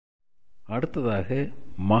அடுத்ததாக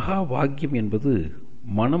மகா வாக்கியம் என்பது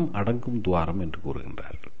மனம் அடங்கும் துவாரம் என்று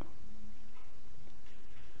கூறுகின்றார்கள்.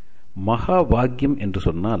 மகா வாக்கியம் என்று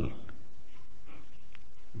சொன்னால்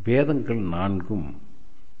வேதங்கள்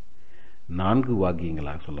நான்கு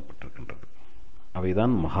வாக்கியங்களாக சொல்லப்பட்டிருக்கின்றது.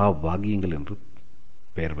 அவைதான் மகா வாக்கியங்கள் என்று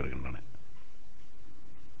பெயர் பெறுகின்றன.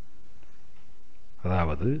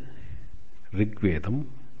 அதாவது ரிக்வேதம்,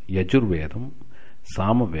 யஜுர்வேதம்,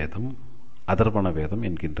 சாமவேதம், அதர்வண வேதம்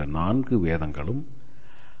என்கின்ற 4 வேதங்களும்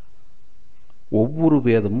ஒவ்வொரு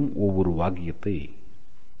வேதமும் ஒவ்வொரு வாக்கியத்தை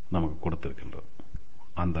நமக்கு கொடுத்திருக்கின்றது.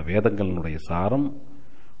 அந்த வேதங்களினுடைய சாரம்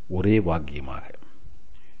ஒரே வாக்கியமாக.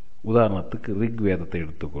 உதாரணத்துக்கு ரிக் வேதத்தை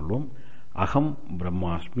எடுத்துக்கொள்வோம். அகம்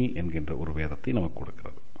பிரம்மாஸ்மி என்கின்ற ஒரு வேதத்தை நமக்கு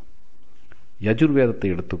கொடுக்கிறது. யஜுர்வேதத்தை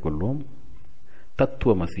எடுத்துக்கொள்வோம்.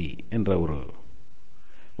 தத்துவமசி என்ற ஒரு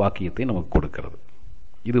வாக்கியத்தை நமக்கு கொடுக்கிறது.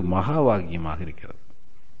 இது மகா வாக்கியமாக இருக்கிறது.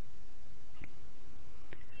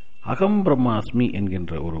 அகம் பிரம்மாஸ்மி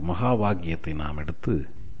என்கின்ற ஒரு மகா வாக்கியத்தை நாம் எடுத்து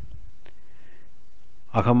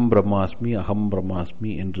அகம்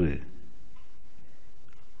பிரம்மாஸ்மி என்று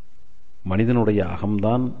மனிதனுடைய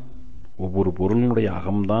அகம்தான், ஒவ்வொரு பொருளினுடைய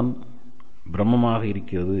அகம்தான் பிரம்மமாக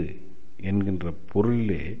இருக்கிறது என்கின்ற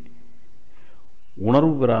பொருளிலே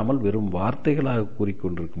உணர்வு பெறாமல் வெறும் வார்த்தைகளாக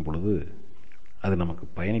கூறிக்கொண்டிருக்கும் பொழுது அது நமக்கு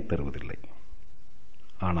பயனை தருவதில்லை.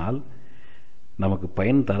 ஆனால் நமக்கு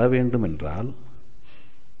பயன் தர வேண்டும் என்றால்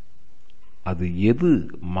அது எது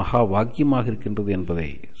மகா வாக்கியமாக இருக்கின்றது என்பதை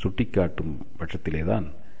சுட்டிக்காட்டும் பட்சத்திலேதான்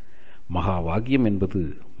மகா வாக்கியம் என்பது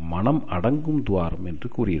மனம் அடங்கும் துவாரம் என்று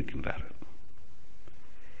கூறியிருக்கின்றார்கள்.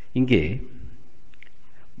 இங்கே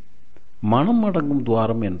மனம் அடங்கும்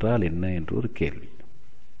துவாரம் என்றால் என்ன என்று ஒரு கேள்வி.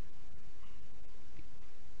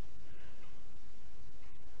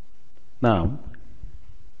 நாம்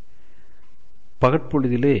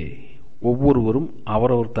பகற்பொழுதிலே ஒவ்வொருவரும்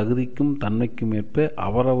அவரவர் தகுதிக்கும் தன்மைக்கும் ஏற்ப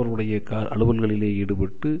அவரவருடைய அலுவல்களிலே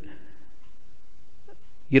ஈடுபட்டு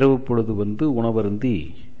இரவு பொழுது வந்து உணவருந்தி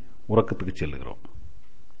உறக்கத்துக்கு செல்லுகிறோம்.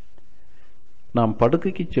 நாம்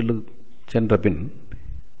படுக்கைக்கு சென்ற பின்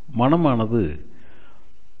மனமானது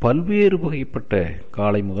பல்வேறு வகைப்பட்ட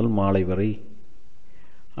காலை முதல் மாலை வரை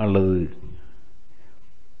அல்லது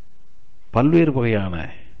பல்வேறு வகையான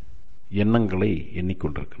எண்ணங்களை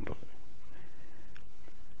எண்ணிக்கொண்டிருக்கின்றது.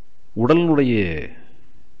 உடலினுடைய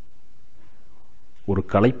ஒரு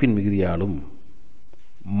களைப்பின் மிகுதியாலும்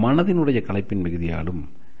மனதினுடைய களைப்பின் மிகுதியாலும்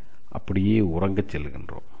அப்படியே உறங்கச்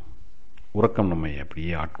செல்லுகின்றோம். உறக்கம் நம்மை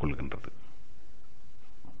அப்படியே ஆட்கொள்கின்றது.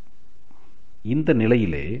 இந்த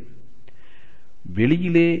நிலையிலே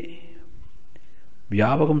வெளியிலே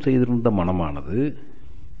வியாபகம் செய்திருந்த மனமானது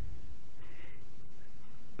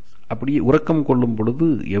அப்படியே உறக்கம் கொள்ளும் பொழுது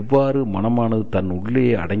எவ்வாறு மனமானது தன் உள்ளே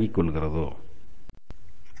அடங்கிக் கொள்கிறதோ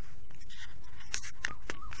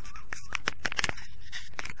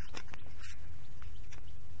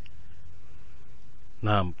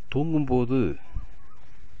நாம் தூங்கும்போது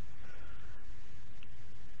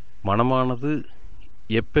மனமானது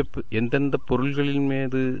எந்தெந்த பொருள்களின்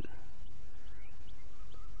மீது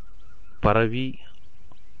பரவி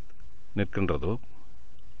நிற்கின்றதோ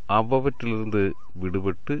அவ்வவற்றிலிருந்து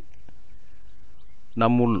விடுபட்டு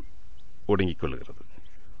நம்முள் ஒடுங்கிக் கொள்கிறது.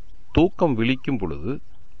 தூக்கம் விழிக்கும் பொழுது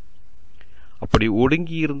அப்படி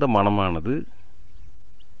ஒடுங்கியிருந்த மனமானது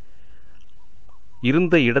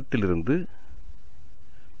இருந்த இடத்திலிருந்து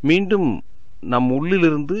மீண்டும் நம்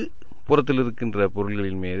உள்ளிலிருந்து புறத்தில் இருக்கின்ற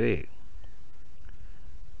பொருள்களின் மீதே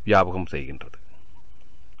வியாபகம் செய்கின்றது.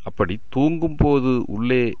 அப்படி தூங்கும் போது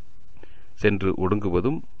உள்ளே சென்று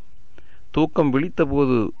ஒடுங்குவதும், தூக்கம் விழித்த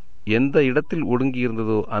போது எந்த இடத்தில் ஒடுங்கி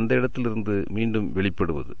இருந்ததோ அந்த இடத்திலிருந்து மீண்டும்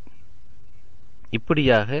வெளிப்படுவது,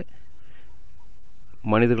 இப்படியாக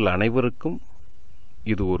மனிதர்கள் அனைவருக்கும்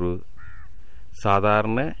இது ஒரு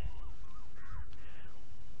சாதாரண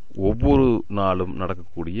ஒவ்வொரு நாளும்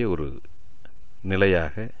நடக்கக்கூடிய ஒரு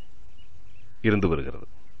நிலையாக இருந்து வருகிறது.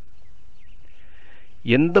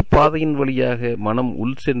 எந்த பாதையின் வழியாக மனம்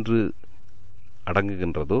உள் சென்று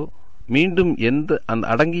அடங்குகின்றதோ, மீண்டும் அந்த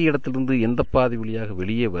அடங்கிய இடத்திலிருந்து எந்த பாதை வழியாக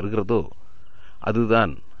வெளியே வருகிறதோ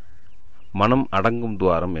அதுதான் மனம் அடங்கும்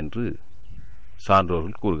துவாரம் என்று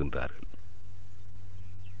சான்றோர்கள் கூறுகின்றார்கள்.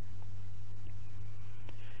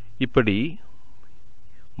 இப்படி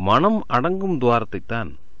மனம் அடங்கும்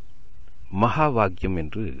துவாரத்தைத்தான் மகா வாக்கியம்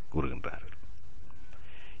என்று கூறுகின்றார்கள்.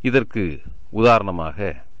 இதற்கு உதாரணமாக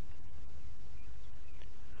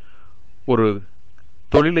ஒரு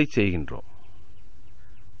தொழிலை செய்கின்றோம்.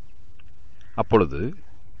 அப்பொழுது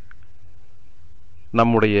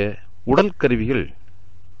நம்முடைய உடல் கருவிகள்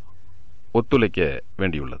ஒத்துழைக்க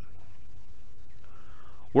வேண்டியுள்ளது.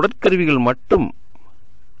 உடற்கருவிகள் மட்டும்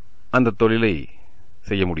அந்த தொழிலை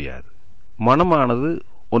செய்ய முடியாது. மனமானது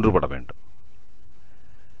ஒன்றுபட வேண்டும்.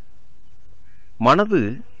 மனது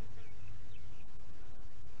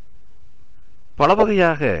பல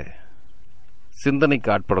வகையாக சிந்தனைக்கு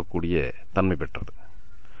ஆட்படக்கூடிய தன்மை பெற்றது.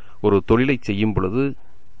 ஒரு தொழிலை செய்யும் பொழுது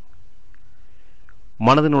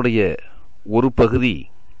மனதினுடைய ஒரு பகுதி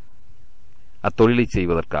அத்தொழிலை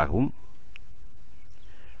செய்வதற்காகவும்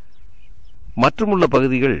மற்றுமுள்ள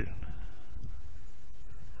பகுதிகள்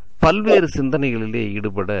பல்வேறு சிந்தனைகளிலே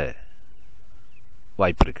ஈடுபட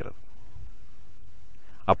வாய்ப்பிருக்கிறது.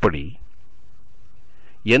 அப்படி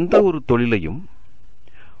எந்த ஒரு தொழிலையும்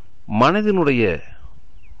மனதினுடைய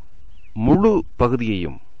முழு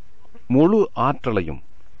பகுதியையும் முழு ஆற்றலையும்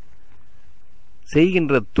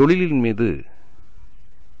செய்கின்ற தொழிலின் மீது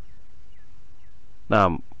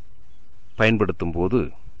நாம் பயன்படுத்தும் போது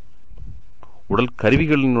உடல்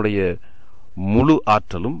கருவிகளினுடைய முழு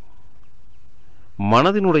ஆற்றலும்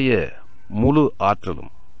மனதினுடைய முழு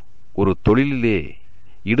ஆற்றலும் ஒரு தொழிலிலே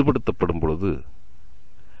ஈடுபடுத்தப்படும் பொழுது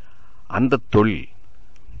அந்த தொழில்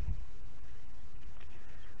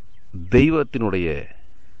தெய்வத்தினுடைய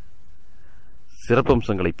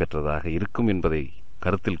சிறப்பம்சங்களை பெற்றதாக இருக்கும் என்பதை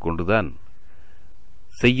கருத்தில் கொண்டுதான்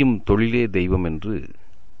செய்யும் தொழிலே தெய்வம் என்று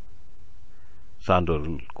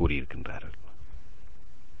சான்றோர்கள் கூறியிருக்கின்றார்கள்.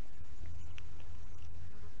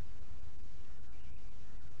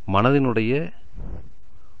 மனதினுடைய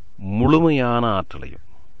முழுமையான ஆற்றலையும்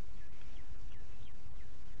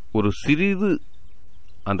ஒரு சிறிது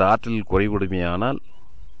அந்த ஆற்றலில் குறைபடுமையானால்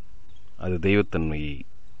அது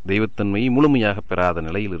தெய்வத்தன்மையை முழுமையாக பெறாத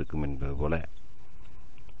நிலையில் இருக்கும் என்பது போல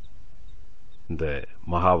இந்த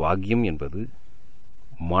மகா வாக்கியம் என்பது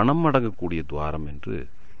மனம் அடங்கக்கூடிய துவாரம் என்று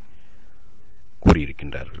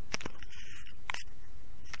கூறியிருக்கின்றார்கள்.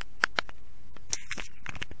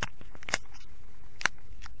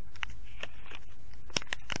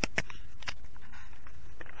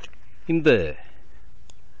 இந்த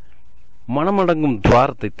மனமடங்கும்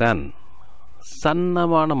துவாரத்தைத்தான்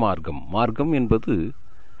சன்னமான மார்க்கம் என்பது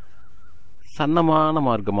சன்னமான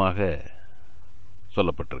மார்க்கமாக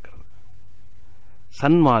சொல்லப்பட்டிருக்கிறது.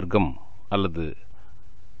 சன்மார்க்கம் அல்லது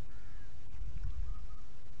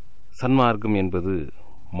சன்மார்க்கம் என்பது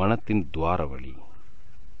மனத்தின் துவார வழி.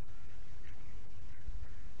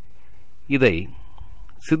 இதை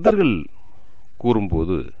சித்தர்கள்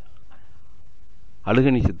கூறும்போது,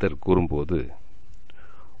 அழுகணி சித்தர் கூறும்போது,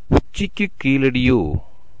 உச்சிக்கு கீழடியோ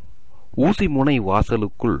ஊசி முனை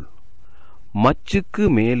வாசலுக்குள் மச்சுக்கு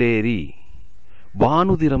மேலேறி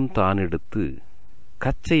வானுதிரம் தானெடுத்து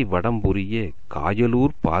கச்சை வடம்புரிய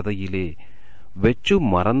காயலூர் பாதையிலே வெச்சு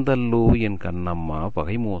மறந்தல்லோ என் கண்ணம்மா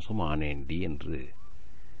பகைமோசம் ஆனேண்டி என்று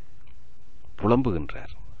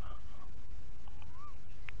புலம்புகின்றார்.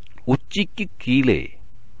 உச்சிக்கு கீழே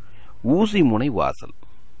ஊசி முனை வாசல்.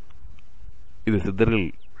 இது சித்தர்கள்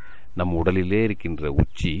நம் உடலிலே இருக்கின்ற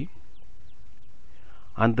உச்சி,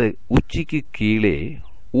 அந்த உச்சிக்கு கீழே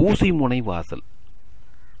ஊசி முனை வாசல்.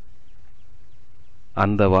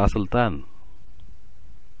 அந்த வாசல் தான்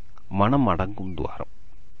மனம் அடங்கும் துவாரம்.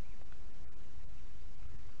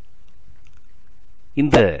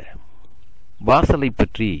 இந்த வாசலை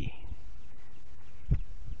பற்றி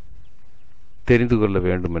தெரிந்து கொள்ள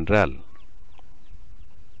வேண்டுமென்றால்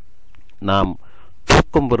நாம்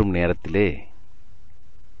தூக்கம் வரும் நேரத்திலே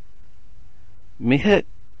மிக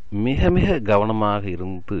மிக மிக கவனமாக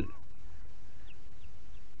இருந்து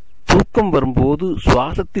தூக்கம் வரும்போது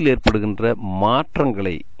சுவாசத்தில் ஏற்படுகின்ற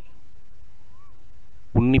மாற்றங்களை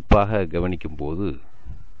உன்னிப்பாக கவனிக்கும் போது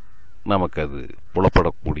நமக்கு அது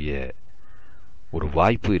புலப்படக்கூடிய ஒரு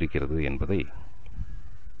வாய்ப்பு இருக்கிறது என்பதை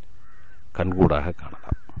கண்கூடாக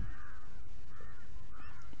காணலாம்.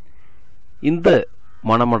 இந்த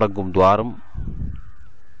மனமடங்கும் துவாரம்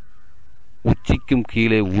உச்சிக்கும்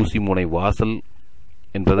கீழே ஊசி முனை வாசல்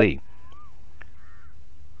என்பதை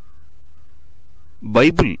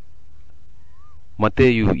பைபிள்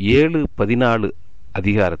மத்தேயு 7:14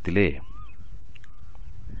 அதிகாரத்திலே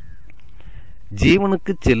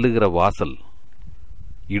ஜீவனுக்கு செல்லுகிற வாசல்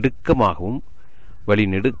இடுக்கமாகவும் வழி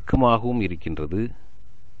நெடுக்கமாகவும் இருக்கின்றது,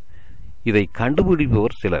 இதை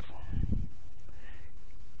கண்டுபிடிப்பவர் சிலர்.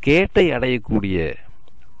 கேட்டை அடையக்கூடிய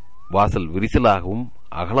வாசல் விரிசலாகவும்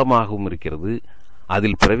அகலமாகவும் இருக்கிறது,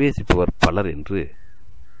 அதில் பிரவேசிப்பவர் பலர் என்று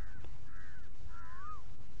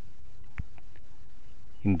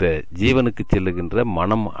இந்த ஜீவனுக்கு செல்லுகின்ற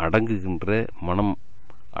மனம்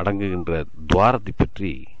அடங்குகின்ற துவாரத்தை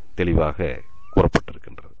பற்றி தெளிவாக கூறப்பட்டிருக்கிறது.